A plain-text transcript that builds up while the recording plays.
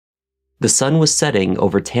The sun was setting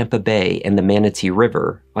over Tampa Bay and the Manatee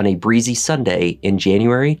River on a breezy Sunday in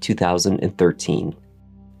January 2013.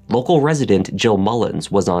 Local resident Jill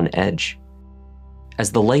Mullins was on edge.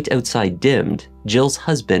 As the light outside dimmed, Jill's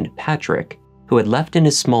husband, Patrick, who had left in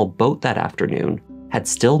his small boat that afternoon, had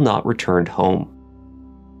still not returned home.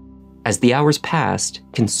 As the hours passed,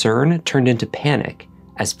 concern turned into panic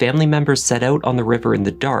as family members set out on the river in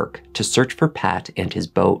the dark to search for Pat and his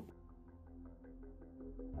boat.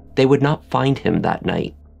 They would not find him that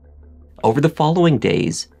night. Over the following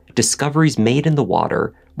days, discoveries made in the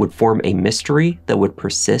water would form a mystery that would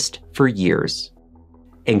persist for years.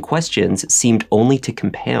 And questions seemed only to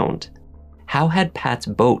compound. How had Pat's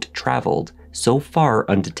boat traveled so far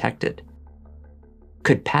undetected?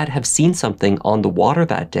 Could Pat have seen something on the water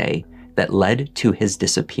that day that led to his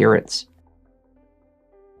disappearance?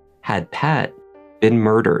 Had Pat been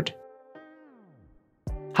murdered?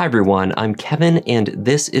 Hi everyone, I'm Kevin and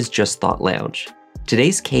this is Just Thought Lounge.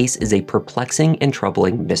 Today's case is a perplexing and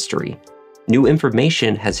troubling mystery. New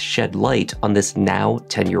information has shed light on this now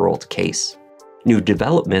 10-year-old case. New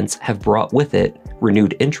developments have brought with it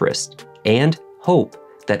renewed interest and hope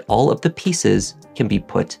that all of the pieces can be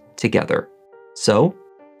put together. So,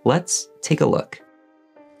 let's take a look.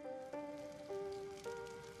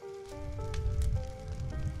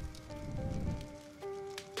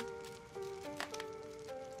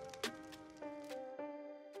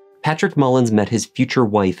 Patrick Mullins met his future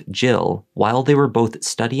wife, Jill, while they were both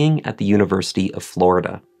studying at the University of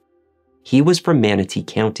Florida. He was from Manatee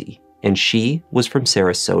County, and she was from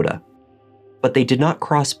Sarasota. But they did not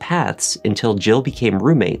cross paths until Jill became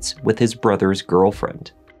roommates with his brother's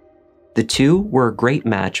girlfriend. The two were a great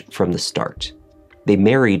match from the start. They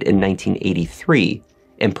married in 1983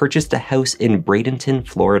 and purchased a house in Bradenton,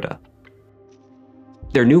 Florida.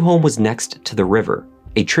 Their new home was next to the river,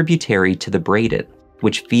 a tributary to the Braden,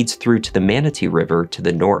 which feeds through to the Manatee River to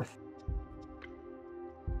the north.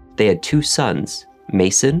 They had two sons,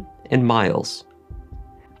 Mason and Miles.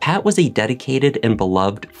 Pat was a dedicated and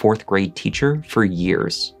beloved fourth grade teacher for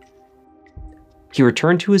years. He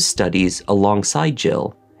returned to his studies alongside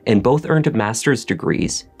Jill, and both earned master's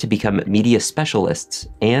degrees to become media specialists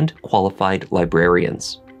and qualified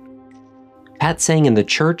librarians. Pat sang in the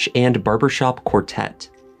church and barbershop quartet.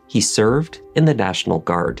 He served in the National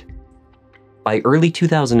Guard. By early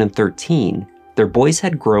 2013, their boys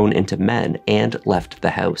had grown into men and left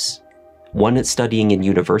the house, one studying in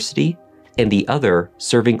university and the other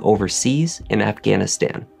serving overseas in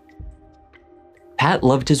Afghanistan. Pat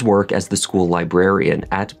loved his work as the school librarian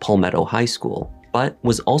at Palmetto High School, but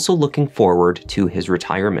was also looking forward to his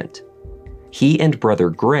retirement. He and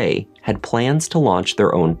brother Gray had plans to launch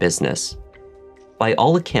their own business. By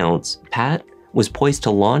all accounts, Pat was poised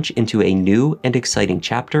to launch into a new and exciting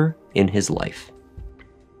chapter in his life.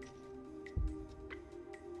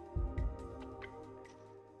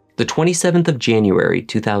 The 27th of January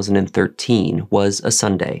 2013 was a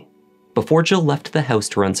Sunday. Before Jill left the house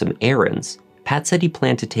to run some errands, Pat said he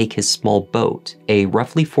planned to take his small boat, a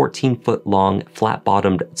roughly 14-foot-long,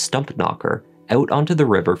 flat-bottomed stump knocker, out onto the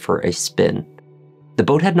river for a spin. The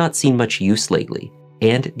boat had not seen much use lately,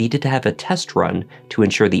 and needed to have a test run to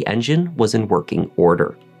ensure the engine was in working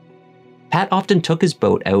order. Pat often took his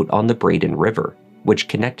boat out on the Braden River, which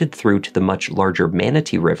connected through to the much larger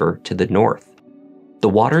Manatee River to the north. The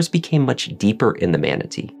waters became much deeper in the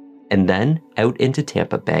Manatee, and then out into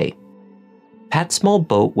Tampa Bay. Pat's small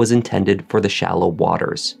boat was intended for the shallow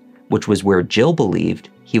waters, which was where Jill believed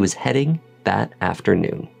he was heading that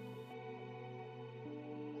afternoon.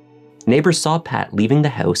 Neighbors saw Pat leaving the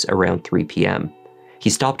house around 3 p.m. He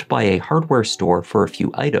stopped by a hardware store for a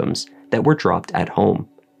few items that were dropped at home.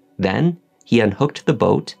 Then, he unhooked the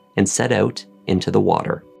boat and set out into the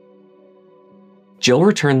water. Jill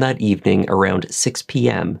returned that evening around 6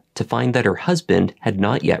 p.m. to find that her husband had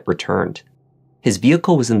not yet returned. His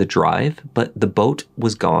vehicle was in the drive, but the boat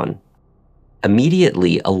was gone.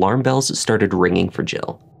 Immediately, alarm bells started ringing for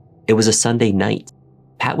Jill. It was a Sunday night.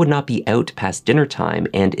 Pat would not be out past dinner time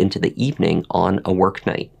and into the evening on a work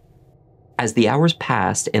night. As the hours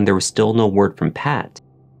passed and there was still no word from Pat,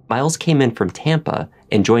 Miles came in from Tampa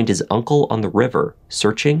and joined his uncle on the river,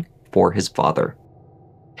 searching for his father.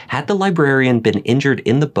 Had the librarian been injured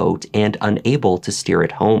in the boat and unable to steer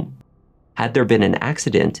it home? Had there been an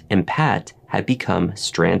accident and Pat had become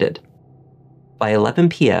stranded? By 11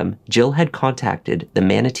 p.m., Jill had contacted the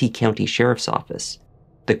Manatee County Sheriff's Office.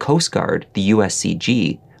 The Coast Guard, the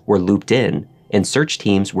USCG, were looped in, and search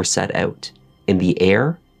teams were set out, in the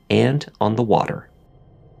air and on the water.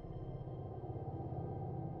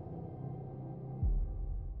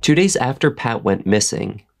 2 days after Pat went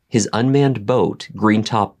missing, his unmanned boat,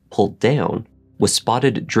 Greentop pulled down, was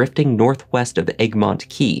spotted drifting northwest of Egmont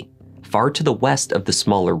Key, far to the west of the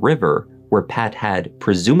smaller river where Pat had,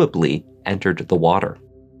 presumably, entered the water.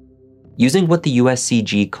 Using what the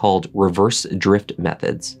USCG called reverse drift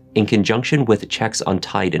methods, in conjunction with checks on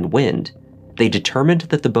tide and wind, they determined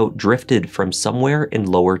that the boat drifted from somewhere in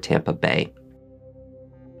lower Tampa Bay.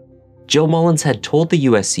 Jill Mullins had told the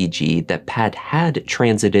USCG that Pat had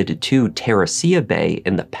transited to Terracea Bay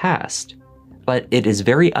in the past, but it is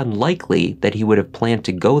very unlikely that he would have planned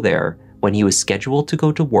to go there when he was scheduled to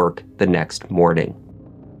go to work the next morning.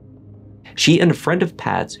 She and a friend of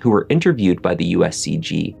Pat's who were interviewed by the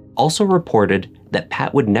USCG also reported that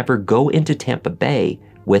Pat would never go into Tampa Bay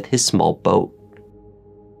with his small boat.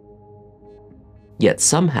 Yet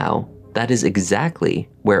somehow, that is exactly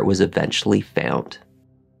where it was eventually found.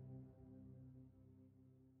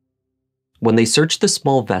 When they searched the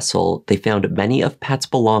small vessel, they found many of Pat's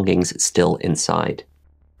belongings still inside.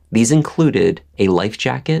 These included a life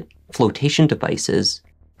jacket, flotation devices,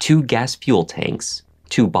 2 gas fuel tanks,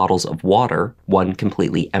 2 bottles of water, one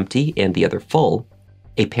completely empty and the other full,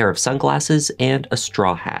 a pair of sunglasses, and a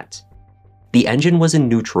straw hat. The engine was in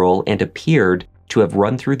neutral and appeared to have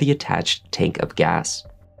run through the attached tank of gas.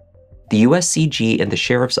 The USCG and the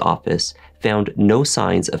sheriff's office found no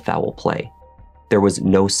signs of foul play. There was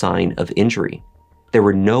no sign of injury. There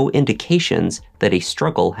were no indications that a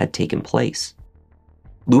struggle had taken place.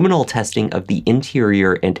 Luminol testing of the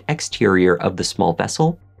interior and exterior of the small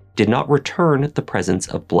vessel did not return the presence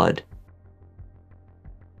of blood.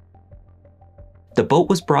 The boat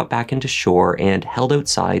was brought back into shore and held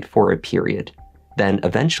outside for a period. Then,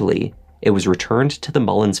 eventually, it was returned to the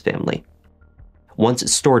Mullins family.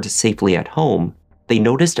 Once stored safely at home, they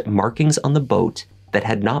noticed markings on the boat that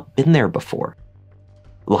had not been there before.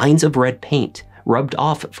 Lines of red paint, rubbed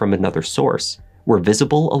off from another source, were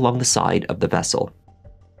visible along the side of the vessel.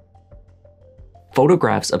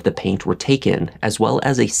 Photographs of the paint were taken, as well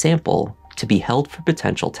as a sample to be held for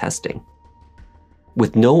potential testing.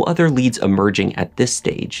 With no other leads emerging at this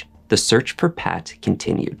stage, the search for Pat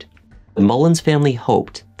continued. The Mullins family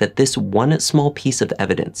hoped that this one small piece of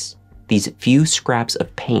evidence, these few scraps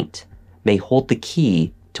of paint, may hold the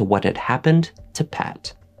key to what had happened to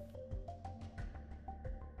Pat.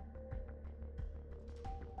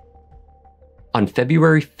 On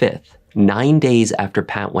February 5th, 9 days after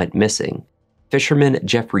Pat went missing, fisherman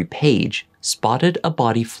Jeffrey Page spotted a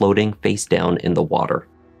body floating face down in the water.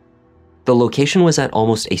 The location was at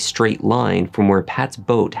almost a straight line from where Pat's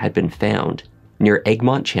boat had been found, near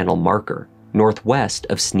Egmont Channel Marker, northwest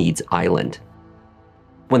of Sneed's Island.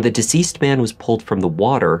 When the deceased man was pulled from the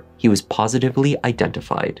water, he was positively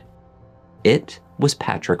identified. It was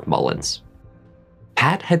Patrick Mullins.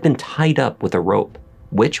 Pat had been tied up with a rope,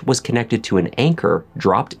 which was connected to an anchor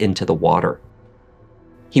dropped into the water.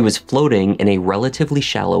 He was floating in a relatively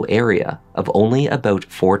shallow area of only about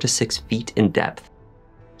 4 to 6 feet in depth.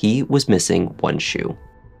 He was missing one shoe.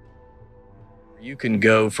 You can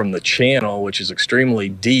go from the channel, which is extremely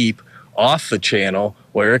deep, off the channel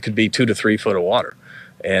where it could be 2 to 3 foot of water.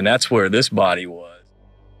 And that's where this body was.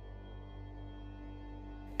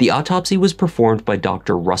 The autopsy was performed by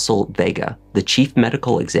Dr. Russell Vega, the chief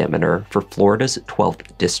medical examiner for Florida's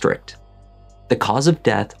 12th district. The cause of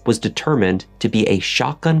death was determined to be a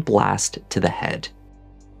shotgun blast to the head.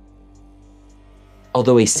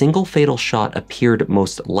 Although a single fatal shot appeared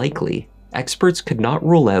most likely, experts could not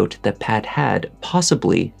rule out that Pat had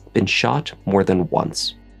possibly been shot more than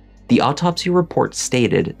once. The autopsy report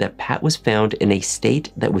stated that Pat was found in a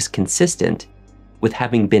state that was consistent with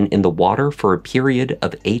having been in the water for a period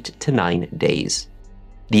of 8 to 9 days,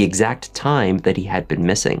 the exact time that he had been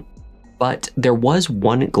missing. But there was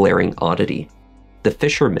one glaring oddity. The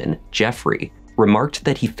fisherman, Jeffrey, remarked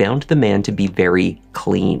that he found the man to be very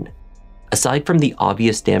clean. Aside from the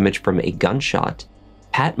obvious damage from a gunshot,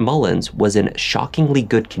 Pat Mullins was in shockingly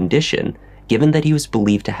good condition, given that he was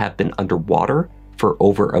believed to have been underwater for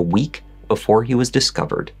over a week before he was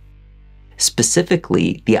discovered.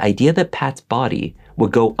 Specifically, the idea that Pat's body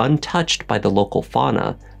would go untouched by the local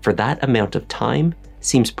fauna for that amount of time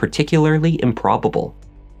seems particularly improbable,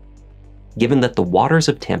 given that the waters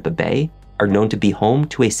of Tampa Bay are known to be home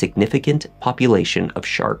to a significant population of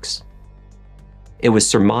sharks. It was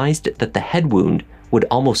surmised that the head wound would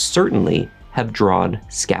almost certainly have drawn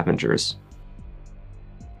scavengers.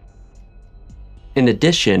 In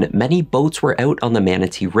addition, many boats were out on the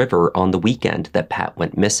Manatee River on the weekend that Pat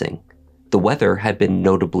went missing. The weather had been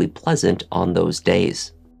notably pleasant on those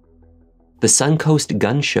days. The Suncoast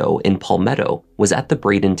Gun Show in Palmetto was at the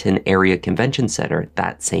Bradenton Area Convention Center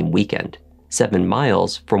that same weekend, 7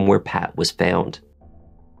 miles from where Pat was found.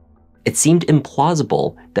 It seemed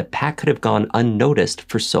implausible that Pat could have gone unnoticed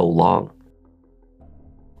for so long.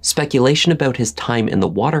 Speculation about his time in the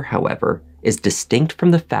water, however, is distinct from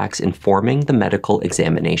the facts informing the medical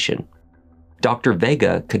examination. Dr.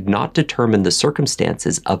 Vega could not determine the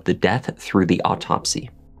circumstances of the death through the autopsy.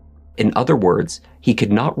 In other words, he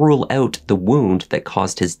could not rule out the wound that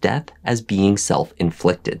caused his death as being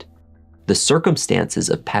self-inflicted. The circumstances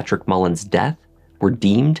of Patrick Mullins' death were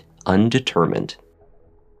deemed undetermined.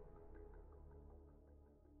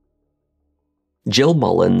 Jill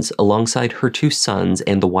Mullins, alongside her 2 sons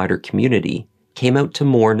and the wider community, came out to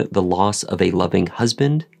mourn the loss of a loving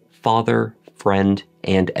husband, father, friend,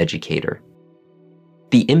 and educator.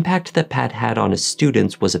 The impact that Pat had on his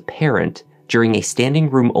students was apparent during a standing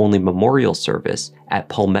room only memorial service at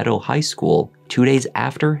Palmetto High School 2 days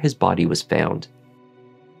after his body was found.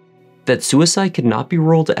 That suicide could not be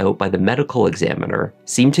ruled out by the medical examiner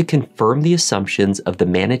seemed to confirm the assumptions of the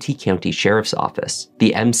Manatee County Sheriff's Office,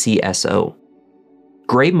 the MCSO.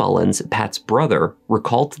 Gray Mullins, Pat's brother,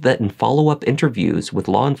 recalled that in follow-up interviews with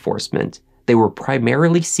law enforcement, they were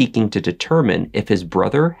primarily seeking to determine if his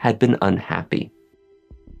brother had been unhappy.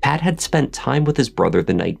 Pat had spent time with his brother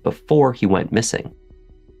the night before he went missing.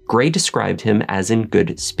 Gray described him as in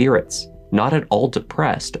good spirits, not at all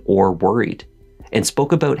depressed or worried, and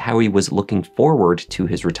spoke about how he was looking forward to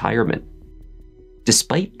his retirement.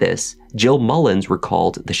 Despite this, Jill Mullins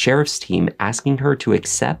recalled the sheriff's team asking her to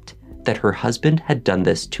accept that her husband had done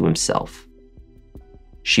this to himself.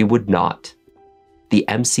 She would not. The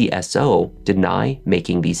MCSO deny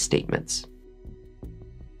making these statements.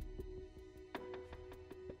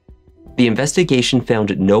 The investigation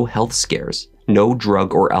found no health scares, no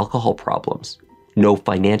drug or alcohol problems, no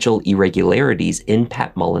financial irregularities in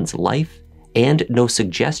Pat Mullins' life, and no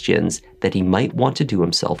suggestions that he might want to do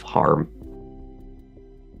himself harm.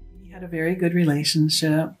 We had a very good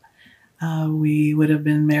relationship. We would have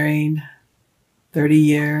been married 30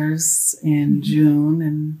 years in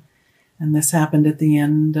June, and this happened at the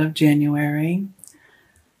end of January.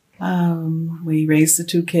 We raised the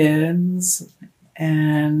 2 kids,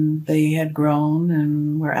 and they had grown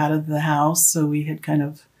and were out of the house, so we had kind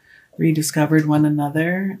of rediscovered one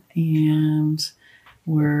another, and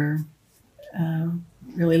were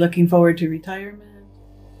really looking forward to retirement.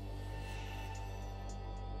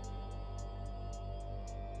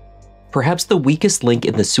 Perhaps the weakest link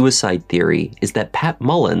in the suicide theory is that Pat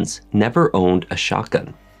Mullins never owned a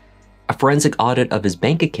shotgun. A forensic audit of his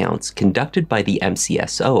bank accounts conducted by the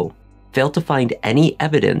MCSO failed to find any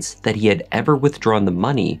evidence that he had ever withdrawn the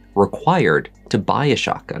money required to buy a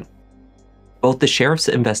shotgun. Both the sheriff's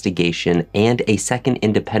investigation and a second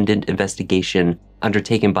independent investigation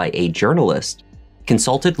undertaken by a journalist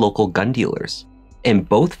consulted local gun dealers, and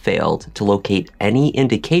both failed to locate any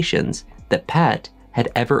indications that Pat had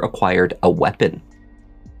ever acquired a weapon.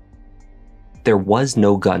 There was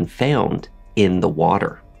no gun found in the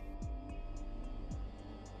water.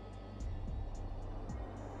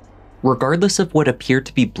 Regardless of what appeared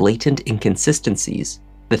to be blatant inconsistencies,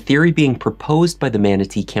 the theory being proposed by the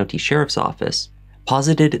Manatee County Sheriff's Office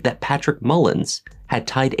posited that Patrick Mullins had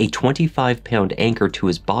tied a 25-pound anchor to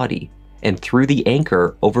his body and threw the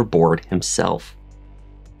anchor overboard himself.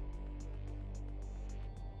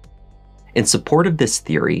 In support of this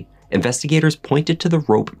theory, investigators pointed to the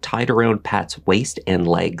rope tied around Pat's waist and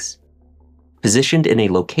legs, positioned in a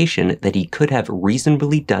location that he could have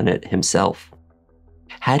reasonably done it himself.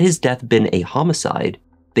 Had his death been a homicide,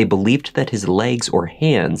 they believed that his legs or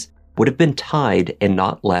hands would have been tied and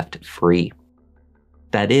not left free.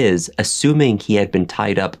 That is, assuming he had been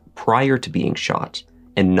tied up prior to being shot,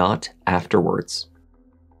 and not afterwards.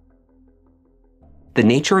 The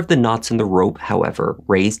nature of the knots in the rope, however,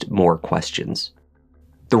 raised more questions.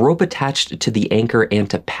 The rope attached to the anchor and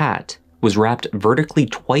to Pat was wrapped vertically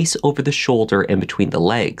twice over the shoulder and between the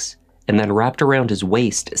legs, and then wrapped around his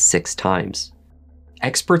waist 6 times.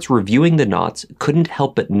 Experts reviewing the knots couldn't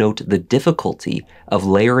help but note the difficulty of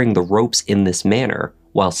layering the ropes in this manner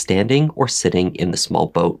while standing or sitting in the small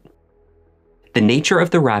boat. The nature of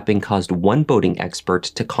the wrapping caused one boating expert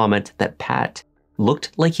to comment that Pat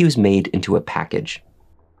looked like he was made into a package.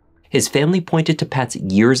 His family pointed to Pat's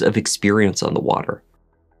years of experience on the water.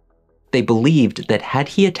 They believed that had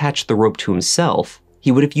he attached the rope to himself,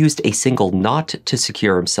 he would have used a single knot to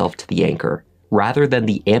secure himself to the anchor, rather than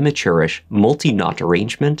the amateurish multi-knot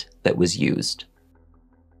arrangement that was used.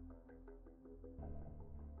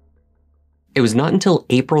 It was not until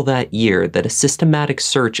April that year that a systematic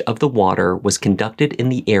search of the water was conducted in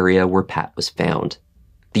the area where Pat was found.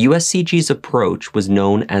 The USCG's approach was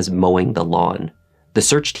known as mowing the lawn, The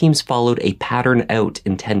search teams followed a pattern out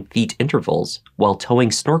in 10-foot intervals while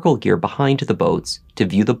towing snorkel gear behind the boats to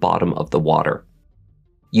view the bottom of the water.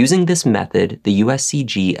 Using this method, the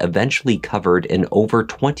USCG eventually covered an over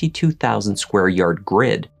 22,000 square yard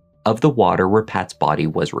grid of the water where Pat's body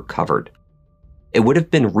was recovered. It would have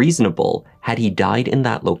been reasonable, had he died in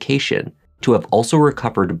that location, to have also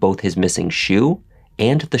recovered both his missing shoe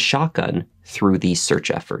and the shotgun through these search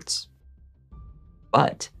efforts.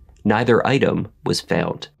 But neither item was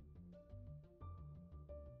found.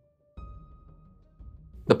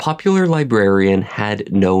 The popular librarian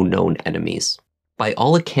had no known enemies. By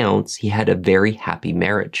all accounts, he had a very happy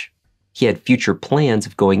marriage. He had future plans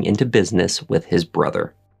of going into business with his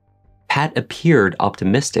brother. Pat appeared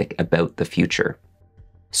optimistic about the future.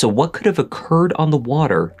 So what could have occurred on the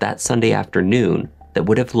water that Sunday afternoon that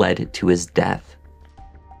would have led to his death?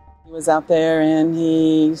 He was out there and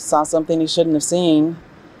he saw something he shouldn't have seen.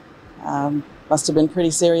 Must have been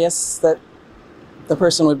pretty serious that the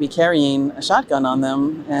person would be carrying a shotgun on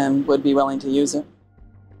them and would be willing to use it.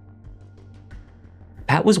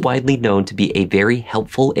 Pat was widely known to be a very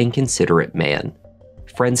helpful and considerate man.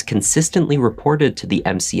 Friends consistently reported to the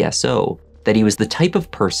MCSO that he was the type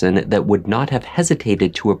of person that would not have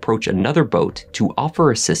hesitated to approach another boat to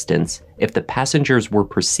offer assistance if the passengers were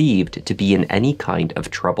perceived to be in any kind of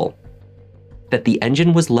trouble. That the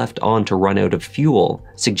engine was left on to run out of fuel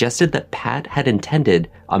suggested that Pat had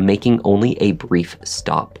intended on making only a brief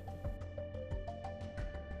stop.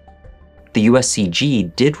 The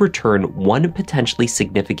USCG did return one potentially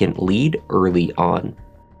significant lead early on.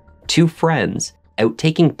 Two friends, out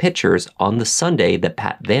taking pictures on the Sunday that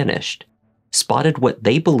Pat vanished, spotted what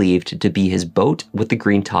they believed to be his boat with the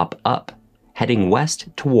green top up, heading west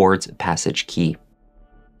towards Passage Key.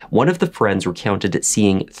 One of the friends recounted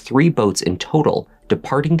seeing 3 boats in total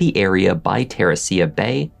departing the area by Terracea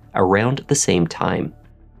Bay around the same time,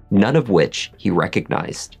 none of which he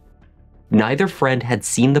recognized. Neither friend had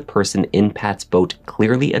seen the person in Pat's boat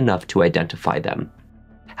clearly enough to identify them.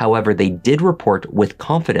 However, they did report with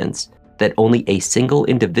confidence that only a single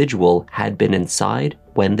individual had been inside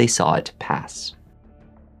when they saw it pass.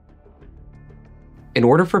 In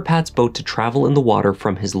order for Pat's boat to travel in the water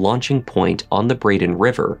from his launching point on the Braden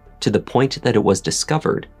River to the point that it was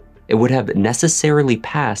discovered, it would have necessarily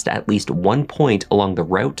passed at least one point along the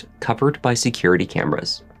route covered by security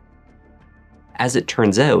cameras. As it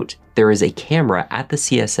turns out, there is a camera at the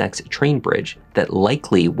CSX train bridge that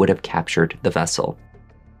likely would have captured the vessel.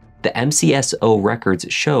 The MCSO records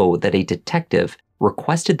show that a detective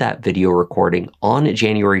requested that video recording on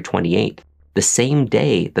January 28th, the same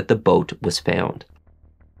day that the boat was found.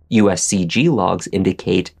 USCG logs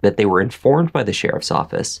indicate that they were informed by the sheriff's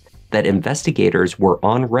office that investigators were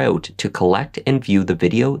en route to collect and view the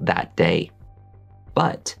video that day.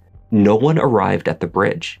 But no one arrived at the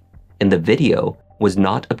bridge, and the video was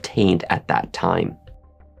not obtained at that time.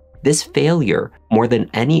 This failure, more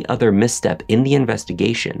than any other misstep in the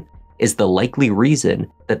investigation, is the likely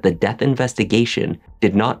reason that the death investigation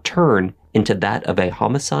did not turn into that of a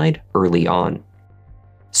homicide early on.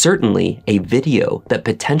 Certainly, a video that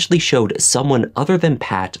potentially showed someone other than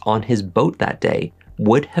Pat on his boat that day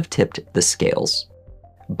would have tipped the scales.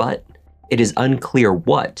 But it is unclear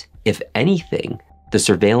what, if anything, the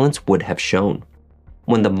surveillance would have shown.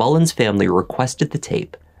 When the Mullins family requested the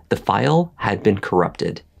tape, the file had been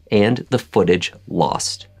corrupted and the footage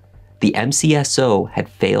lost. The MCSO had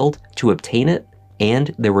failed to obtain it,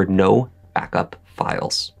 and there were no backup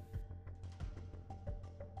files.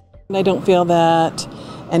 I don't feel that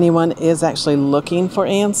anyone is actually looking for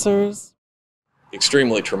answers.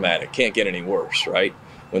 Extremely traumatic. Can't get any worse, right?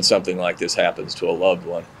 When something like this happens to a loved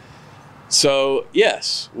one. So,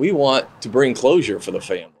 yes, we want to bring closure for the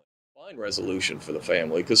family, find resolution for the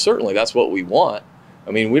family, because certainly that's what we want.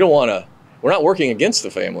 I mean, we're not working against the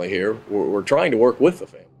family here. We're trying to work with the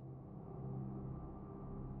family.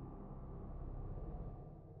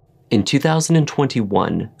 In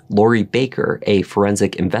 2021, Lori Baker, a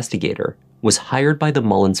forensic investigator, was hired by the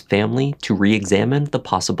Mullins family to re-examine the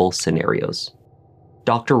possible scenarios.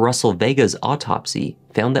 Dr. Russell Vega's autopsy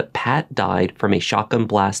found that Pat died from a shotgun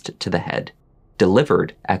blast to the head,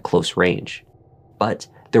 delivered at close range, but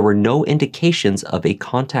there were no indications of a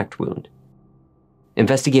contact wound.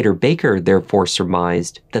 Investigator Baker therefore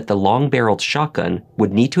surmised that the long-barreled shotgun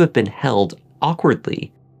would need to have been held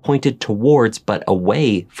awkwardly, pointed towards but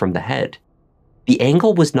away from the head. The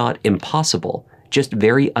angle was not impossible, just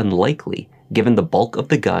very unlikely given the bulk of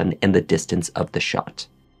the gun and the distance of the shot.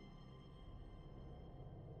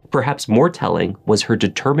 Perhaps more telling was her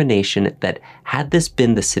determination that had this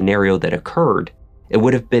been the scenario that occurred, it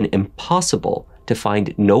would have been impossible to to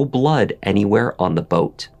find no blood anywhere on the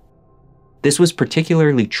boat. This was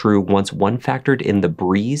particularly true once one factored in the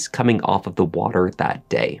breeze coming off of the water that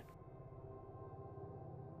day.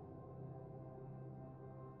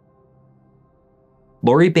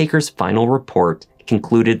 Lori Baker's final report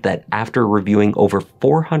concluded that after reviewing over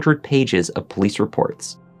 400 pages of police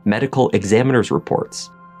reports, medical examiner's reports,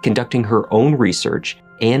 conducting her own research,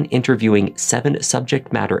 and interviewing 7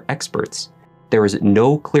 subject matter experts, there is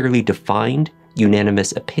no clearly defined,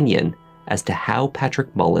 unanimous opinion as to how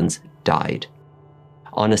Patrick Mullins died.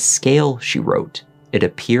 On a scale, she wrote, it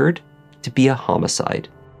appeared to be a homicide.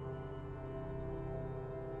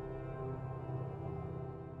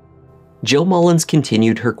 Jill Mullins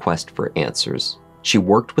continued her quest for answers. She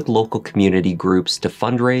worked with local community groups to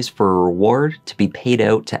fundraise for a reward to be paid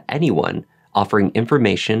out to anyone offering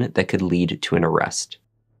information that could lead to an arrest.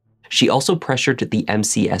 She also pressured the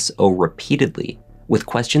MCSO repeatedly with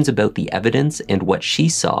questions about the evidence and what she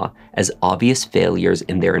saw as obvious failures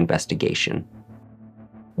in their investigation.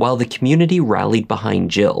 While the community rallied behind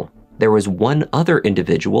Jill, there was one other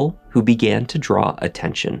individual who began to draw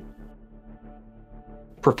attention.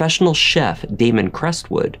 Professional chef Damon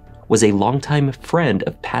Crestwood was a longtime friend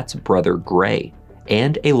of Pat's brother Gray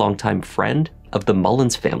and a longtime friend of the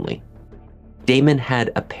Mullins family. Damon had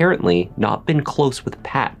apparently not been close with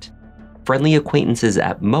Pat, friendly acquaintances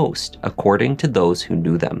at most, according to those who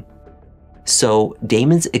knew them. So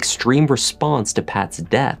Damon's extreme response to Pat's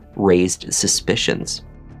death raised suspicions.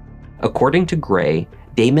 According to Gray,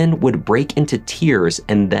 Damon would break into tears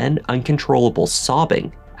and then uncontrollable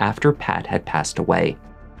sobbing after Pat had passed away.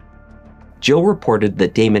 Jill reported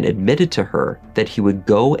that Damon admitted to her that he would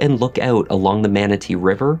go and look out along the Manatee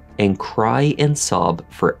River and cry and sob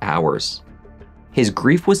for hours. His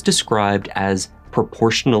grief was described as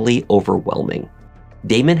proportionally overwhelming.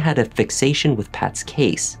 Damon had a fixation with Pat's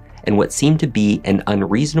case and what seemed to be an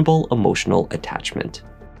unreasonable emotional attachment.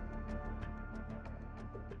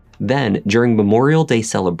 Then, during Memorial Day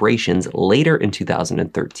celebrations later in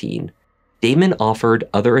 2013, Damon offered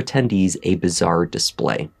other attendees a bizarre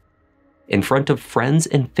display. In front of friends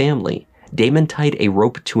and family, Damon tied a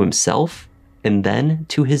rope to himself and then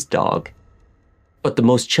to his dog. But the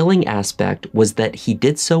most chilling aspect was that he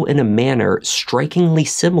did so in a manner strikingly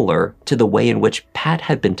similar to the way in which Pat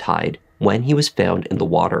had been tied when he was found in the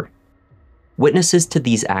water. Witnesses to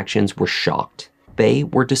these actions were shocked. They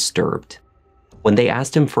were disturbed. When they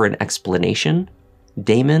asked him for an explanation,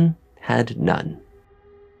 Damon had none.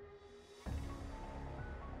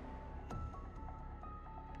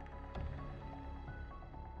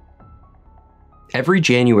 Every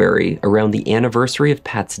January, around the anniversary of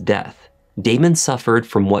Pat's death, Damon suffered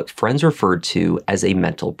from what friends referred to as a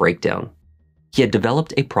mental breakdown. He had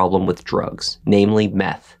developed a problem with drugs, namely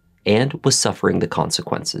meth, and was suffering the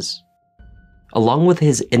consequences. Along with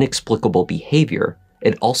his inexplicable behavior,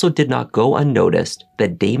 it also did not go unnoticed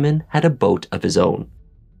that Damon had a boat of his own,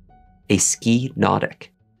 a ski nautic.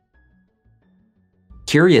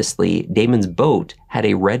 Curiously, Damon's boat had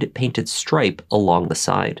a red painted stripe along the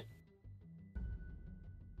side.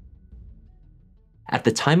 At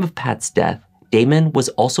the time of Pat's death, Damon was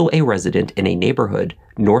also a resident in a neighborhood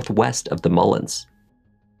northwest of the Mullins.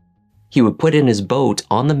 He would put in his boat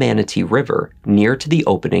on the Manatee River near to the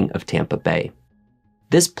opening of Tampa Bay.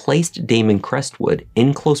 This placed Damon Crestwood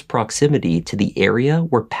in close proximity to the area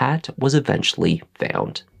where Pat was eventually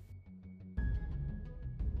found.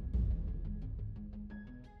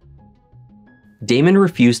 Damon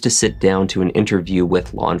refused to sit down to an interview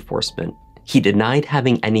with law enforcement. He denied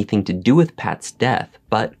having anything to do with Pat's death,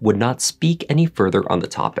 but would not speak any further on the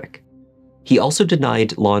topic. He also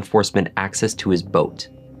denied law enforcement access to his boat.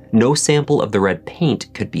 No sample of the red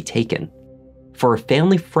paint could be taken. For a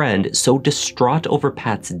family friend so distraught over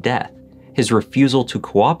Pat's death, his refusal to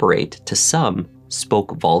cooperate, to some,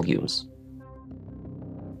 spoke volumes.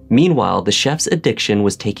 Meanwhile, the chef's addiction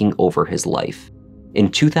was taking over his life. In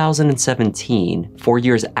 2017, 4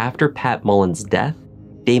 years after Pat Mullins' death,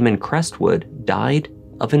 Damon Crestwood died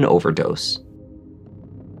of an overdose.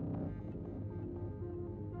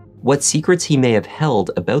 What secrets he may have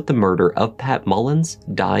held about the murder of Pat Mullins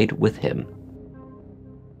died with him.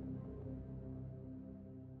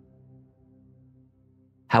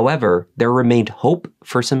 However, there remained hope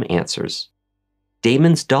for some answers.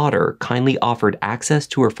 Damon's daughter kindly offered access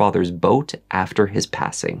to her father's boat after his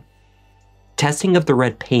passing. Testing of the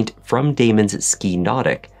red paint from Damon's ski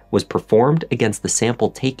nautic was performed against the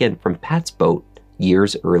sample taken from Pat's boat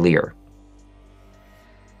years earlier.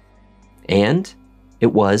 And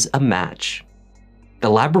it was a match. The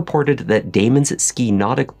lab reported that Damon's ski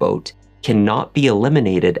nautic boat cannot be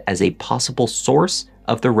eliminated as a possible source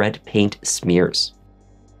of the red paint smears.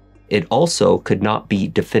 It also could not be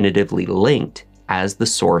definitively linked as the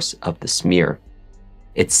source of the smear.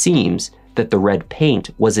 It seems that the red paint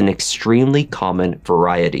was an extremely common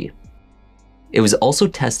variety. It was also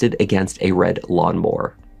tested against a red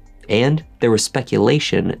lawnmower, and there was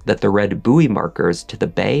speculation that the red buoy markers to the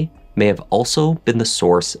bay may have also been the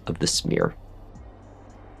source of the smear.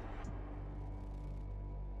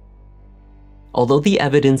 Although the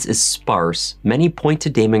evidence is sparse, many point to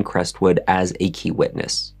Damon Crestwood as a key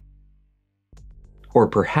witness, or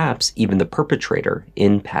perhaps even the perpetrator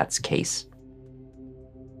in Pat's case.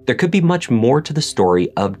 There could be much more to the story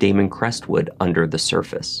of Damon Crestwood under the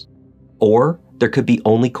surface, or there could be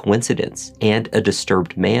only coincidence and a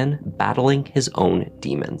disturbed man battling his own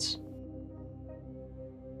demons.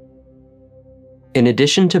 In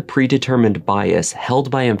addition to predetermined bias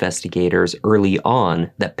held by investigators early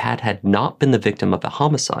on that Pat had not been the victim of a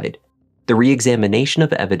homicide, the re-examination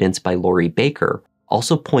of evidence by Lori Baker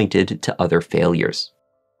also pointed to other failures.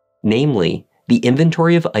 Namely, the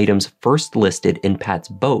inventory of items first listed in Pat's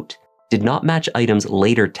boat did not match items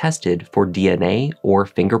later tested for DNA or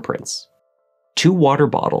fingerprints. 2 water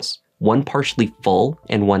bottles, one partially full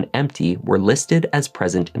and one empty, were listed as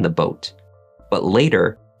present in the boat. But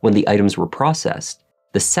later, when the items were processed,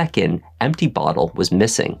 the second, empty bottle was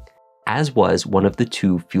missing, as was one of the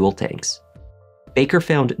 2 fuel tanks. Baker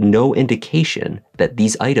found no indication that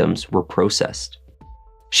these items were processed.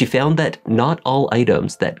 She found that not all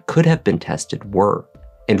items that could have been tested were,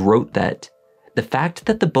 and wrote that the fact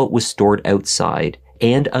that the boat was stored outside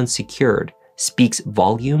and unsecured speaks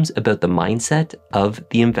volumes about the mindset of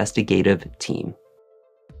the investigative team.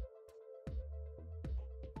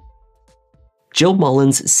 Jill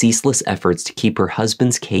Mullins' ceaseless efforts to keep her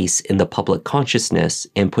husband's case in the public consciousness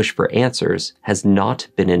and push for answers has not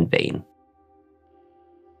been in vain.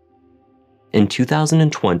 In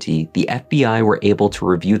 2020, the FBI were able to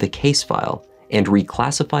review the case file and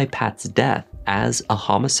reclassify Pat's death as a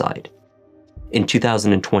homicide. In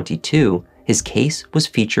 2022, his case was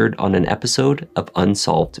featured on an episode of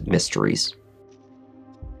Unsolved Mysteries.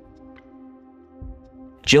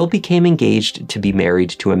 Jill became engaged to be married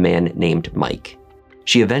to a man named Mike.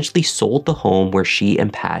 She eventually sold the home where she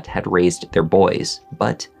and Pat had raised their boys,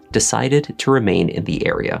 but decided to remain in the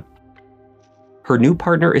area. Her new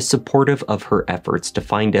partner is supportive of her efforts to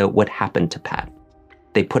find out what happened to Pat.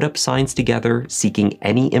 They put up signs together seeking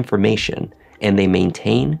any information, and they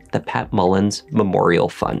maintain the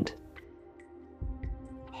Patmullinsmemorialfund.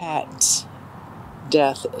 Pat's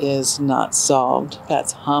death is not solved.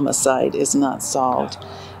 Pat's homicide is not solved.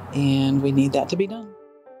 And we need that to be done.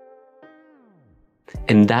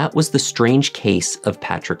 And that was the strange case of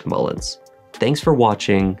Patrick Mullins. Thanks for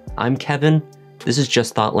watching. I'm Kevin. This is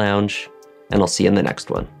Just Thought Lounge, and I'll see you in the next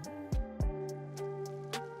one.